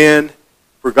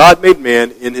 For God made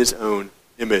man in his own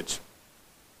image.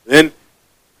 Then,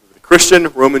 the Christian,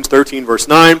 Romans 13, verse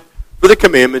 9. For the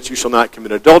commandments, you shall not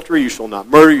commit adultery, you shall not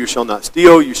murder, you shall not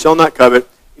steal, you shall not covet.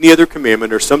 Any other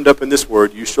commandment are summed up in this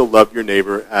word, you shall love your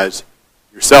neighbor as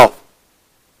yourself.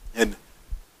 And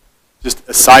just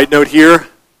a side note here,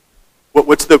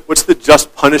 what's the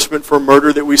just punishment for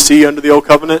murder that we see under the Old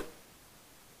Covenant?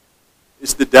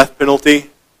 It's the death penalty.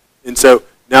 And so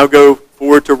now go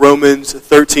forward to Romans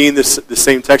 13, the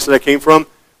same text that I came from.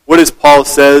 What does Paul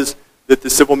says that the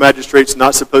civil magistrate's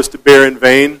not supposed to bear in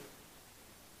vain?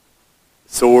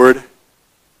 Sword.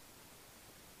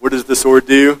 What does the sword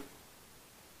do?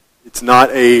 It's not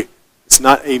a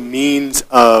means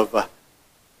of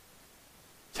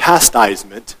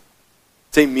chastisement.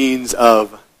 It's a means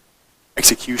of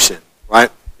execution, right?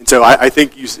 And so I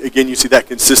think you see that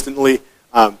consistently.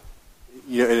 And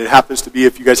it happens to be,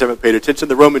 if you guys haven't paid attention,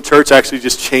 the Roman Church actually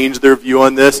just changed their view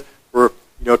on this. For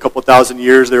a couple thousand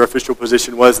years, their official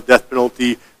position was the death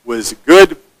penalty was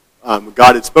good.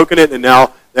 God had spoken it, and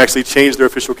now they actually changed their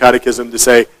official catechism to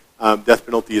say death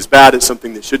penalty is bad. It's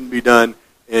something that shouldn't be done.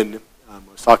 And I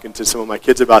was talking to some of my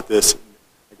kids about this.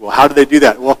 Like, well, how do they do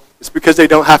that? Well, it's because they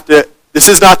don't have to. This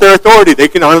is not their authority. They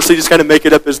can honestly just kind of make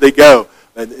it up as they go,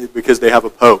 because they have a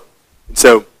pope. And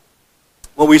so,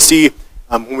 what we see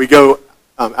when we go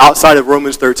outside of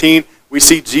Romans 13, we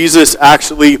see Jesus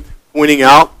actually pointing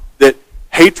out that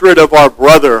hatred of our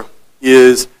brother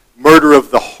is murder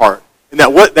of the heart. And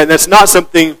that's not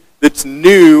something that's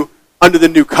new under the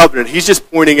new covenant. He's just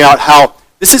pointing out how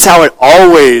this is how it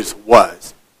always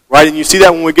was, right? And you see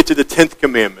that when we get to the 10th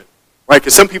commandment, right?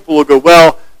 Because some people will go,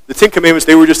 well, the 10 commandments,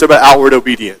 they were just about outward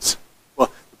obedience.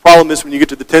 Well, the problem is when you get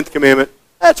to the 10th commandment,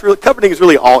 coveting is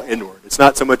really all inward. It's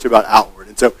not so much about outward.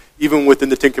 And so even within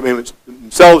the 10 commandments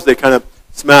themselves, they kind of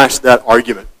smash that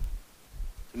argument.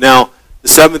 Now, the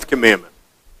 7th commandment,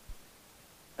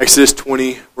 Exodus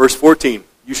 20, verse 14.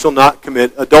 You shall not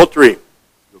commit adultery.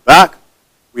 Go back.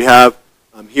 We have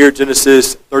here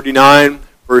Genesis 39,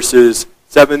 verses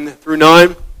 7 through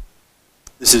 9.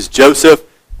 This is Joseph.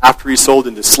 After he's sold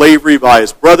into slavery by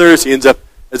his brothers, he ends up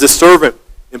as a servant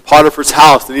in Potiphar's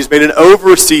house. And he's made an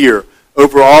overseer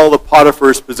over all of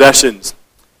Potiphar's possessions.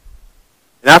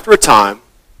 And after a time,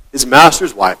 his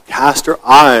master's wife cast her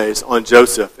eyes on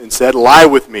Joseph and said, lie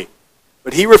with me.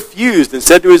 But he refused and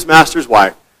said to his master's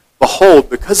wife, behold,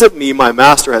 because of me, my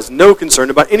master has no concern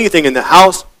about anything in the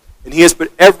house, and he has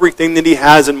put everything that he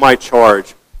has in my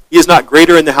charge. He is not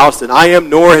greater in the house than I am,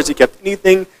 nor has he kept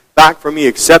anything back from me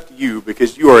except you,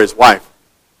 because you are his wife.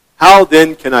 How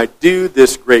then can I do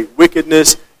this great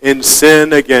wickedness and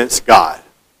sin against God?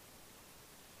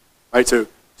 Right, so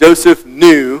Joseph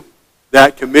knew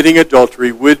that committing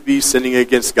adultery would be sinning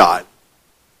against God.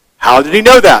 How did he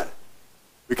know that?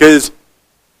 Because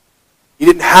he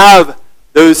didn't have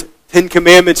those 10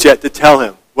 commandments yet to tell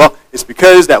him. Well, it's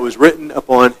because that was written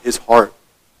upon his heart.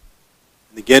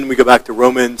 And again, we go back to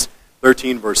Romans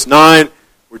 13, verse 9,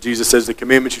 where Jesus says the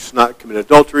commandments, you shall not commit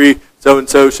adultery,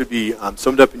 so-and-so should be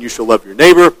summed up in you shall love your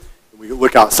neighbor. And we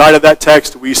look outside of that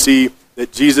text, we see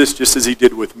that Jesus, just as he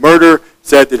did with murder,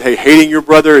 said that, hey, hating your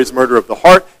brother is murder of the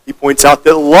heart. He points out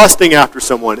that lusting after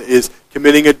someone is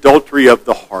committing adultery of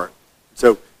the heart.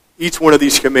 So each one of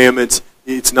these commandments,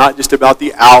 it's not just about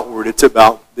the outward, it's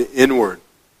about the inward.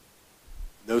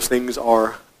 Those things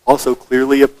are also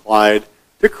clearly applied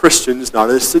to Christians, not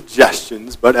as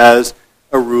suggestions, but as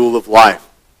a rule of life.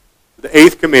 The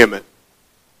 8th commandment,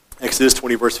 Exodus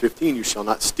 20, verse 15, you shall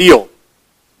not steal.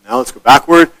 Now let's go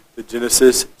backward to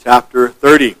Genesis chapter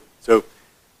 30. So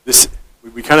this,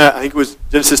 we kind of, I think it was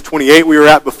Genesis 28 we were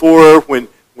at before when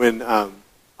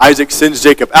Isaac sends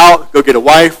Jacob out, go get a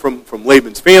wife from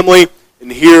Laban's family.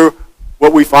 And here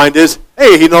what we find is,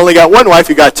 hey, he not only got one wife,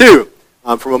 he got two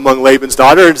from among Laban's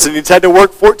daughters. And he's had to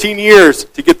work 14 years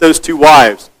to get those two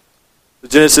wives. So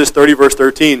Genesis 30, verse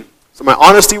 13. So my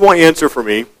honesty will answer for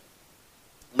me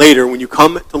later when you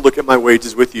come to look at my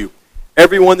wages with you.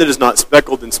 Everyone that is not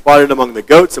speckled and spotted among the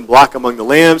goats and black among the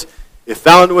lambs, if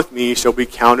found with me, shall be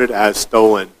counted as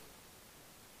stolen.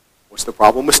 What's the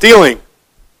problem with stealing?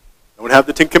 Don't have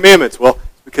the 10 commandments. Well,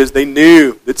 it's because they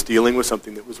knew that stealing was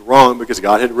something that was wrong because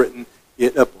God had written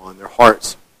it upon their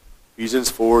hearts.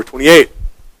 Ephesians 4:28.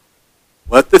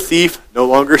 Let the thief no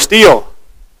longer steal.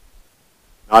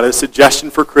 Not a suggestion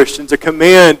for Christians, a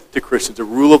command to Christians, a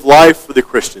rule of life for the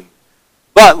Christian.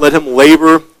 But let him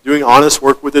labor, doing honest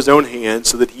work with his own hands,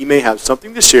 so that he may have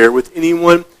something to share with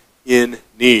anyone in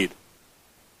need.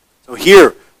 So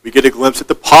here we get a glimpse at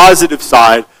the positive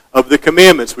side of the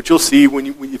commandments, which you'll see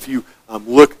if you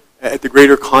look at the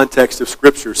greater context of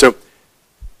Scripture. So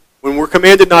when we're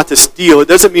commanded not to steal, it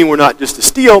doesn't mean we're not just to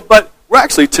steal, but we're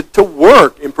actually to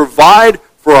work and provide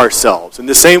for ourselves. In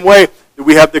the same way that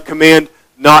we have the command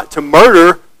not to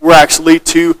murder, we're actually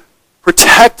to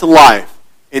protect life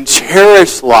and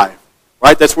cherish life.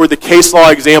 Right? That's where the case law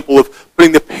example of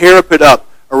putting the parapet up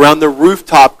around the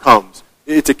rooftop comes.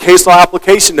 It's a case law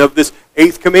application of this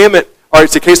 8th commandment or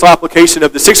it's a case law application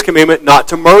of the sixth commandment, not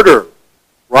to murder,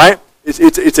 right?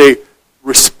 It's a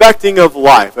respecting of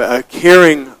life, a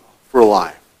caring for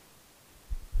life.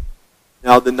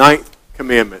 Now the ninth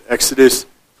commandment, Exodus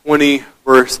 20,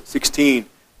 verse 16.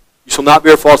 You shall not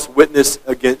bear false witness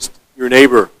against your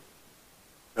neighbor.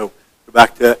 No, go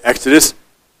back to Exodus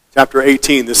chapter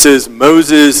 18. This is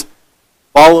Moses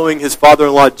following his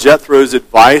father-in-law Jethro's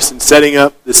advice and setting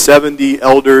up the 70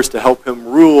 elders to help him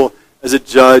rule as a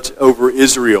judge over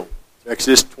Israel.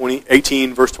 Exodus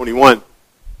 18, verse 21.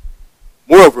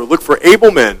 Moreover, look for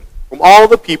able men from all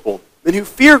the people, men who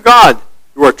fear God,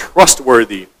 who are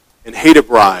trustworthy and hate a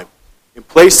bribe, and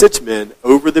place such men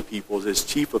over the peoples as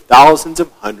chief of thousands,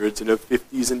 of hundreds, and of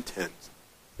fifties and tens.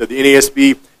 So the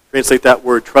NASB translate that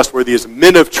word trustworthy as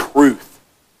men of truth.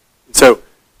 And so,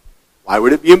 why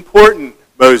would it be important,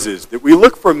 Moses, that we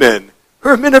look for men who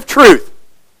are men of truth?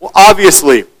 Well,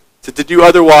 obviously, to do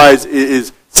otherwise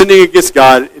is sinning against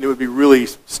God, and it would be really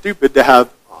stupid to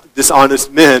have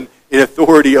dishonest men in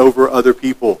authority over other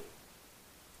people.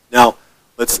 Now,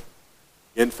 let's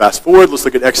again fast forward. Let's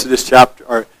look at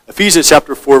Ephesians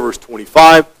chapter 4, verse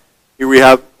 25. Here we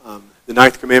have the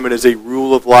ninth commandment as a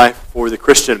rule of life for the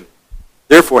Christian.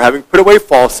 Therefore, having put away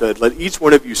falsehood, let each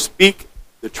one of you speak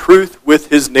the truth with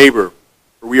his neighbor,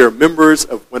 for we are members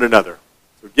of one another.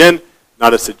 So again,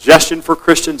 not a suggestion for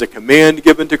Christians, a command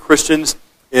given to Christians.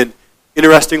 And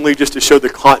interestingly, just to show the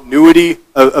continuity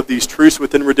of these truths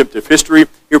within redemptive history,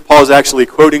 here Paul is actually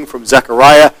quoting from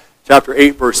Zechariah chapter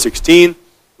 8, verse 16,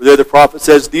 where there the prophet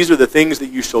says, "These are the things that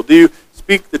you shall do.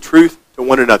 Speak the truth to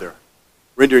one another.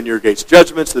 Render in your gates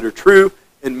judgments that are true,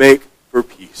 and make for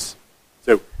peace."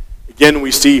 So again, we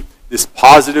see this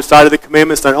positive side of the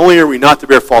commandments. Not only are we not to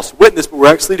bear false witness, but we're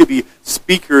actually to be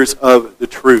speakers of the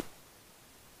truth.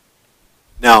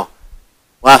 Now,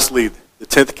 lastly, the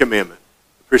 10th commandment.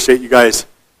 Appreciate you guys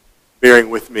bearing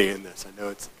with me in this. I know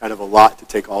it's kind of a lot to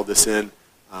take all this in.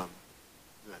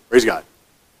 Praise God.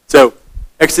 So,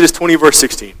 Exodus 20, verse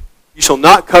 16. You shall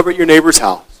not covet your neighbor's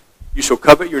house. You shall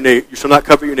not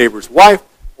covet your neighbor's wife,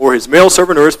 or his male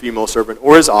servant, or his female servant,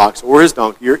 or his ox, or his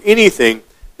donkey, or anything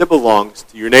that belongs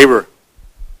to your neighbor.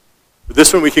 For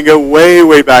this one, we can go way,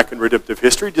 way back in redemptive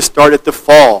history. Just start at the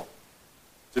fall.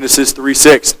 Genesis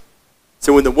 3:6.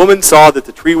 So when the woman saw that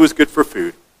the tree was good for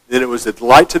food, then it was a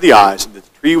delight to the eyes, and that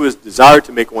the tree was desired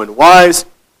to make one wise,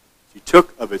 she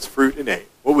took of its fruit and ate.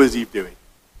 What was Eve doing?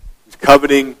 She was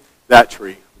coveting that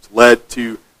tree, which led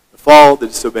to the fall, the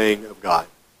disobeying of God.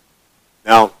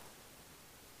 Now,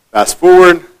 fast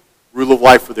forward, rule of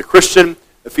life for the Christian,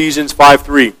 Ephesians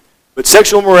 5:3. But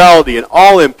sexual immorality and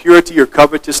all impurity or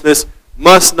covetousness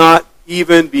must not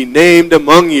even be named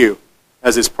among you,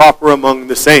 as is proper among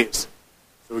the saints.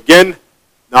 So again,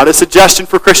 not a suggestion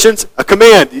for Christians, a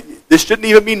command. This shouldn't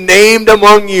even be named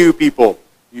among you people.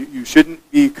 You shouldn't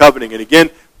be coveting. And again,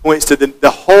 points to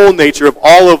the whole nature of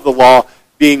all of the law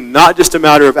being not just a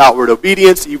matter of outward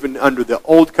obedience, even under the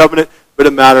old covenant, but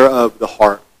a matter of the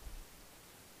heart.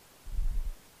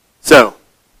 So,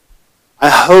 I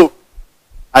hope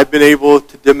I've been able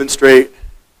to demonstrate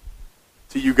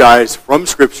to you guys from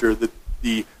Scripture that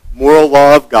the moral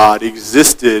law of God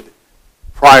existed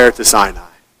prior to Sinai.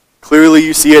 Clearly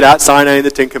you see it at Sinai in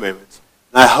the Ten Commandments.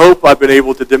 And I hope I've been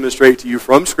able to demonstrate to you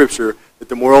from Scripture that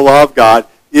the moral law of God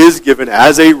is given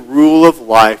as a rule of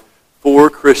life for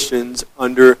Christians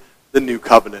under the new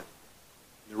covenant.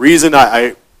 The reason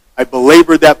I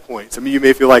belabored that point, some of you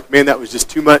may feel like, man, that was just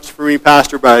too much for me,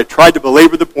 Pastor, but I tried to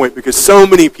belabor the point because so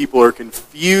many people are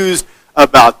confused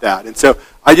about that. And so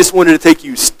I just wanted to take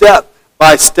you step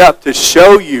by step to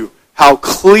show you how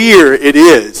clear it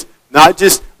is. Not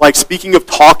just like speaking of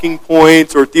talking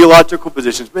points or theological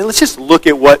positions, but let's just look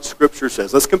at what Scripture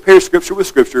says. Let's compare Scripture with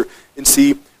Scripture and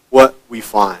see what we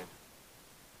find.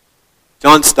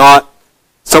 John Stott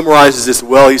summarizes this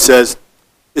well. He says,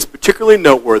 "It's particularly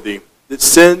noteworthy that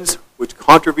sins which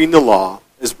contravene the law,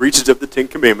 as breaches of the Ten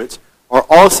Commandments, are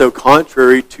also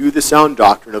contrary to the sound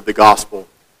doctrine of the gospel.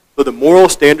 So the moral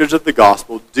standards of the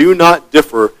gospel do not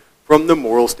differ from the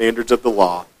moral standards of the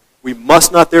law. We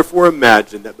must not therefore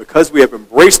imagine that because we have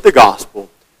embraced the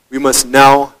gospel, we must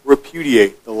now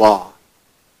repudiate the law."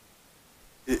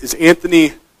 As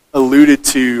Anthony alluded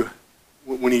to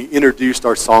when he introduced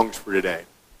our songs for today,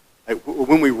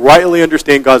 when we rightly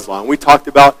understand God's law, and we talked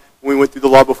about when we went through the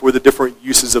law before the different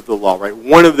uses of the law, right?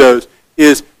 One of those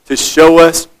is to show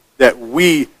us that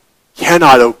we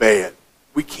cannot obey it.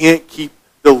 We can't keep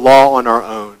the law on our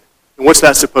own. And what's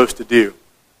that supposed to do?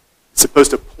 It's supposed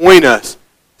to point us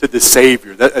to the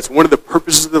Savior. That's one of the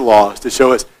purposes of the law, is to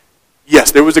show us,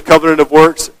 yes, there was a covenant of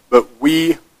works, but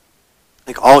we,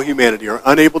 like all humanity, are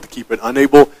unable to keep it,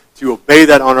 unable to obey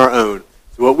that on our own.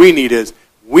 So what we need is,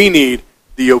 we need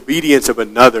the obedience of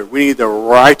another. We need the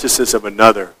righteousness of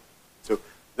another. So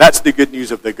that's the good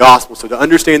news of the gospel. So to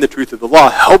understand the truth of the law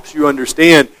helps you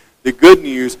understand the good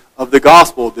news of the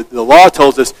gospel. The law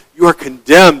tells us you are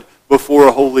condemned before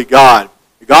a holy God.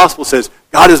 The gospel says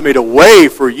God has made a way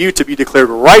for you to be declared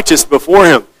righteous before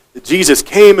him. That Jesus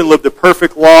came and lived the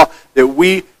perfect law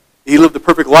he lived the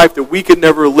perfect life that we could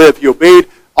never live. He obeyed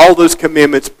all those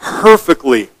commandments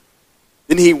perfectly.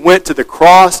 Then he went to the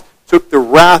cross, took the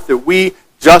wrath that we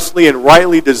justly and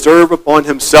rightly deserve upon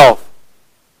himself.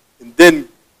 And then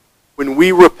when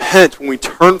we repent, when we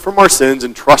turn from our sins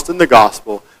and trust in the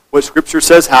gospel, what Scripture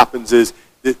says happens is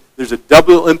that there's a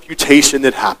double imputation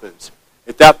that happens.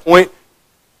 At that point,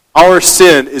 our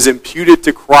sin is imputed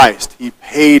to Christ. He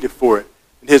paid for it.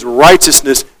 And his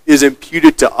righteousness is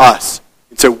imputed to us.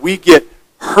 And so we get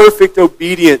perfect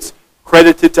obedience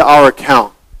credited to our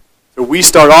account. So we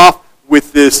start off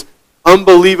with this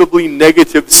unbelievably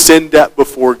negative sin debt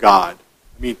before God.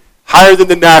 I mean, higher than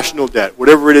the national debt,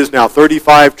 whatever it is now,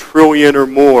 35 trillion or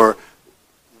more,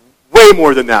 way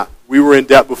more than that. We were in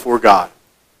debt before God.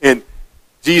 And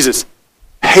Jesus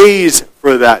pays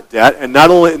for that debt, and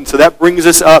so that brings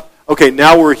us up, okay,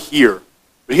 now we're here.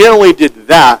 But he not only did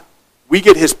that, we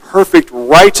get his perfect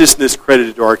righteousness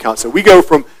credited to our account. So we go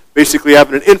from basically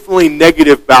having an infinitely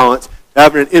negative balance to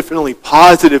having an infinitely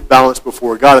positive balance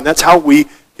before God. And that's how we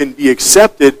can be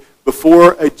accepted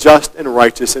before a just and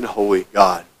righteous and holy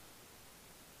God.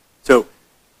 So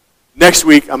next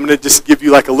week, I'm going to just give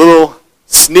you like a little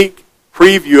sneak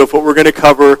preview of what we're going to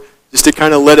cover, just to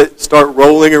kind of let it start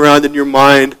rolling around in your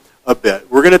mind a bit.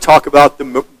 We're going to talk about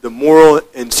the moral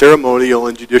and ceremonial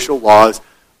and judicial laws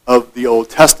of the Old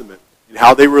Testament and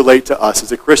how they relate to us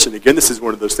as a Christian. Again, this is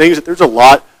one of those things that there's a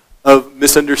lot of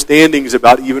misunderstandings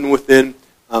about even within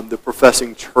the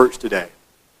professing church today.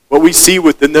 What we see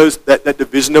within that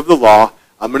division of the law,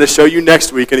 I'm going to show you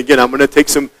next week. And again, I'm going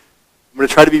to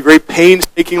try to be very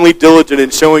painstakingly diligent in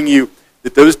showing you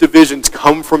that those divisions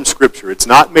come from Scripture. It's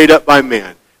not made up by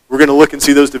man. We're going to look and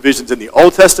see those divisions in the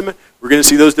Old Testament. We're going to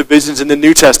see those divisions in the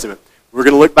New Testament. We're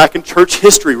going to look back in church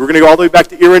history. We're going to go all the way back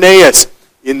to Irenaeus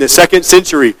in the 2nd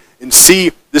century and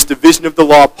see this division of the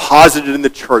law posited in the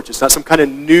church. It's not some kind of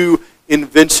new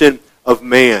invention of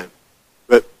man.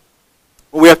 But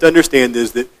what we have to understand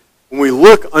is that when we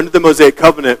look under the Mosaic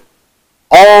covenant,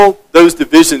 all those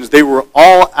divisions, they were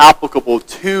all applicable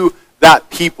to that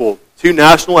people, to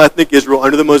national ethnic Israel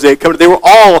under the Mosaic covenant. They were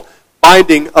all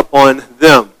binding upon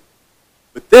them.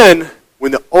 But then,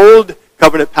 when the old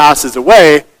covenant passes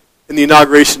away in the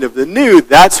inauguration of the new,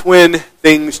 that's when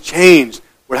things change.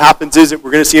 What happens is that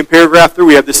we're going to see in paragraph 3,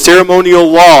 we have the ceremonial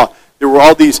law. There were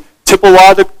all these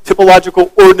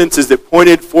typological ordinances that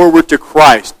pointed forward to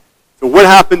Christ. So what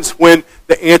happens when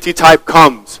the antitype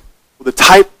comes? Well, the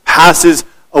type passes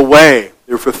away.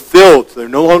 They're fulfilled, so they're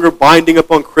no longer binding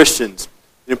upon Christians.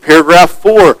 And in paragraph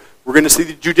 4, we're going to see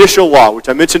the judicial law, which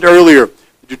I mentioned earlier.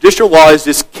 The judicial law is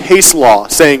this case law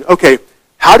saying, okay,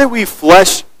 how do we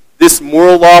flesh this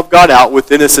moral law of God out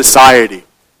within a society?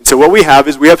 And so what we have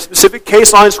is we have specific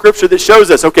case law in Scripture that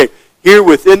shows us, okay, here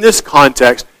within this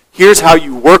context, here's how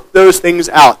you work those things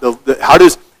out. How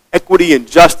does equity and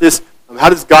justice, how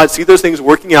does God see those things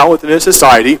working out within a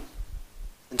society?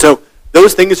 And so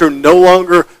those things are no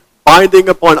longer binding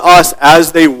upon us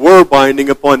as they were binding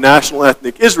upon national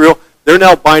ethnic Israel. They're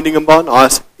now binding upon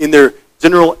us in their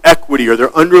general equity or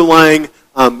their underlying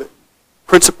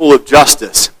principle of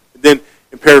justice. And then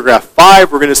in paragraph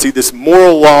 5, we're going to see this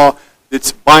moral law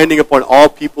that's binding upon all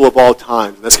people of all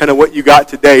times. And that's kind of what you got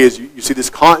today is you see this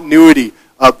continuity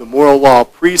of the moral law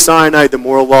pre-Sinai, the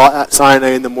moral law at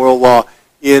Sinai, and the moral law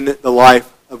in the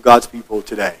life of God's people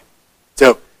today.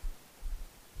 So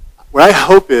what I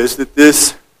hope is that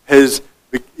this has,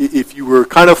 if you were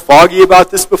kind of foggy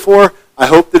about this before, I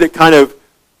hope that it kind of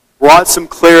brought some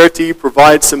clarity,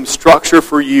 provides some structure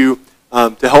for you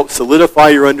to help solidify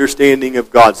your understanding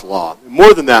of God's law. And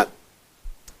more than that,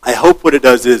 I hope what it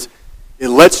does is it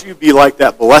lets you be like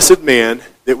that blessed man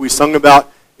that we sung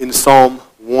about in Psalm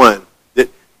 1, that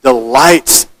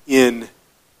delights in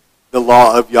the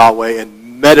law of Yahweh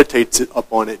and meditates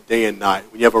upon it day and night.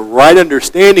 When you have a right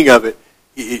understanding of it,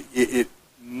 it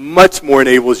much more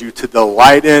enables you to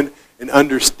delight in and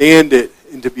understand it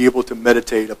and to be able to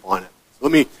meditate upon it. So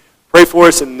let me pray for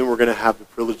us, and then we're going to have the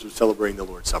privilege of celebrating the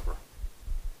Lord's Supper.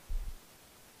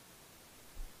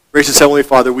 Gracious Heavenly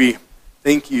Father, we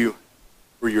thank you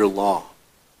for your law.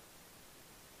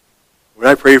 Lord,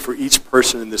 I pray for each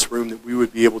person in this room that we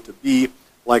would be able to be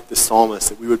like the psalmist,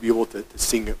 that we would be able to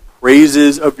sing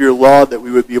praises of your law, that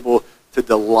we would be able to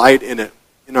delight in it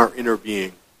in our inner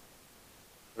being.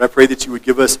 But I pray that you would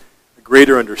give us a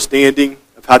greater understanding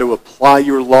of how to apply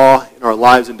your law in our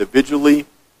lives individually,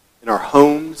 in our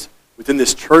homes, within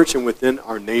this church, and within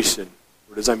our nation.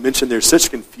 Lord, as I mentioned, there's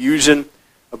such confusion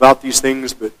about these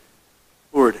things, but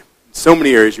Lord, in so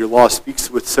many areas your law speaks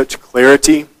with such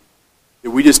clarity that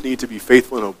we just need to be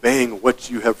faithful in obeying what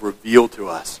you have revealed to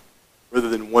us, rather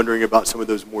than wondering about some of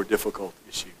those more difficult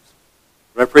issues.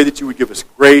 But I pray that you would give us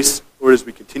grace, Lord, as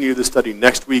we continue this study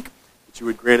next week, that you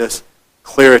would grant us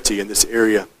clarity in this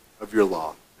area of your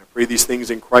law. I pray these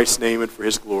things in Christ's name and for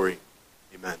his glory.